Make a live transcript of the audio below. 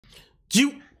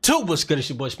YouTube, what's good? It's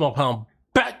your boy Small Pound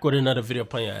back with another video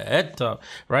playing at top.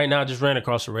 Right now, I just ran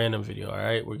across a random video. All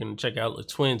right, we're gonna check out the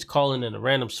twins calling in a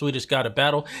random Swedish guy to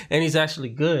battle, and he's actually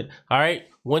good. All right,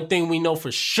 one thing we know for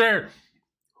sure,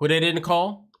 who they didn't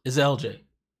call is LJ.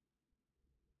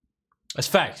 That's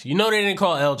facts. You know they didn't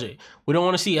call LJ. We don't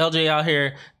want to see LJ out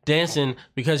here dancing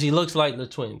because he looks like the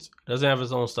twins. Doesn't have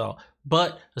his own style.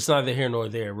 But it's neither here nor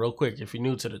there. Real quick, if you're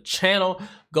new to the channel,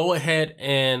 go ahead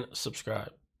and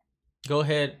subscribe. Go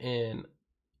ahead and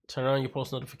turn on your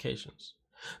post notifications.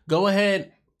 Go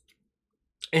ahead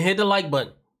and hit the like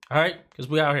button. All right? Because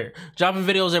we out here dropping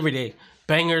videos every day.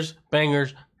 Bangers,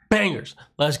 bangers, bangers.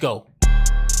 Let's go.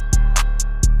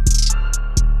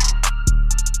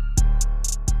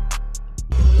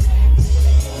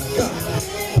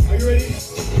 Are you ready?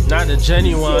 Not the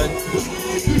genuine.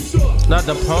 Not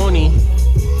the pony.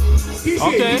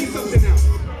 Okay.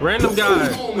 Random guy.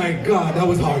 Oh my god, that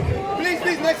was hard. Please,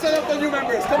 next set up the new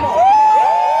members. Come on.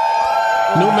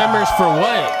 New members for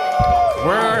what?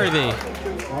 Where are they?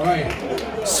 All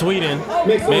right. Sweden.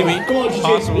 Maybe. Come on, DJ.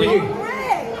 Possibly. You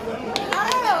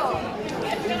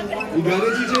got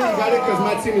it, DJ? You got it? Because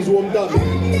my team is warmed up.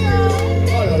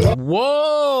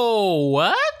 Whoa,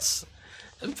 what?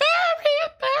 Very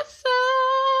special,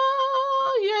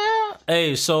 yeah.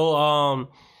 Hey, so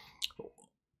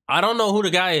I don't know who the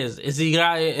guy is. Is the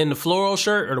guy in the floral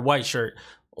shirt or the white shirt?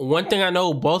 One thing I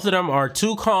know, both of them are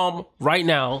too calm right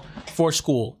now for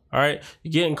school. All right,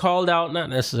 you're getting called out, not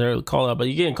necessarily called out, but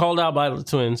you're getting called out by the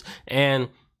twins, and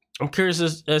I'm curious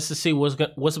as to see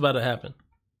what's about to happen.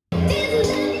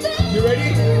 You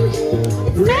ready?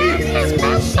 Ready?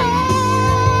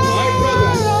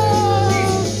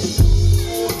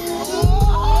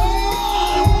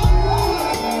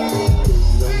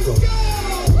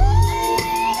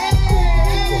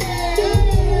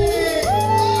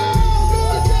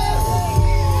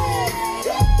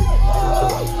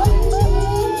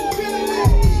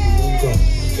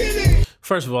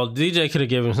 First of all, DJ could have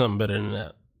given him something better than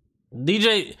that.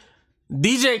 DJ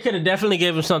could have definitely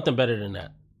given him something better than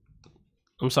that.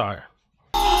 I'm sorry.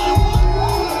 As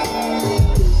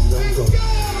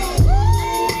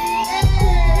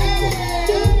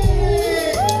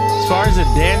far as the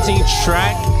dancing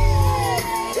track,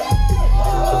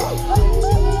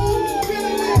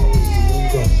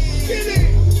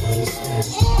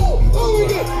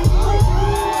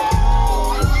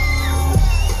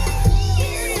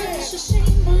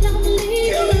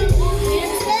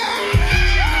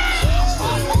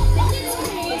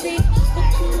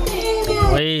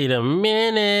 wait a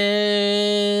minute.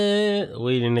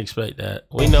 We didn't expect that.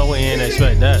 We know we didn't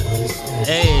expect that.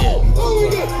 Hey.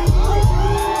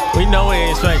 We know we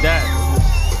didn't expect that.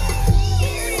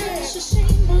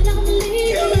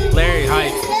 Larry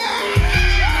hype.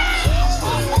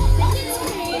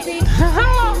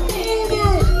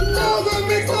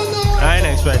 I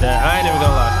didn't expect that. I ain't even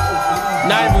gonna lie.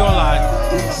 Not even gonna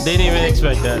lie. Didn't even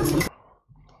expect that.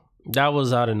 That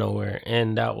was out of nowhere.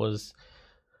 And that was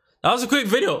a quick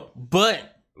video, but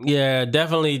yeah,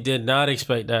 definitely did not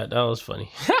expect that. That was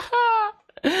funny.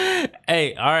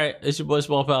 Hey, all right, it's your boy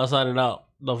Small Pal signing out.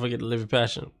 Don't forget to live your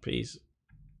passion. Peace.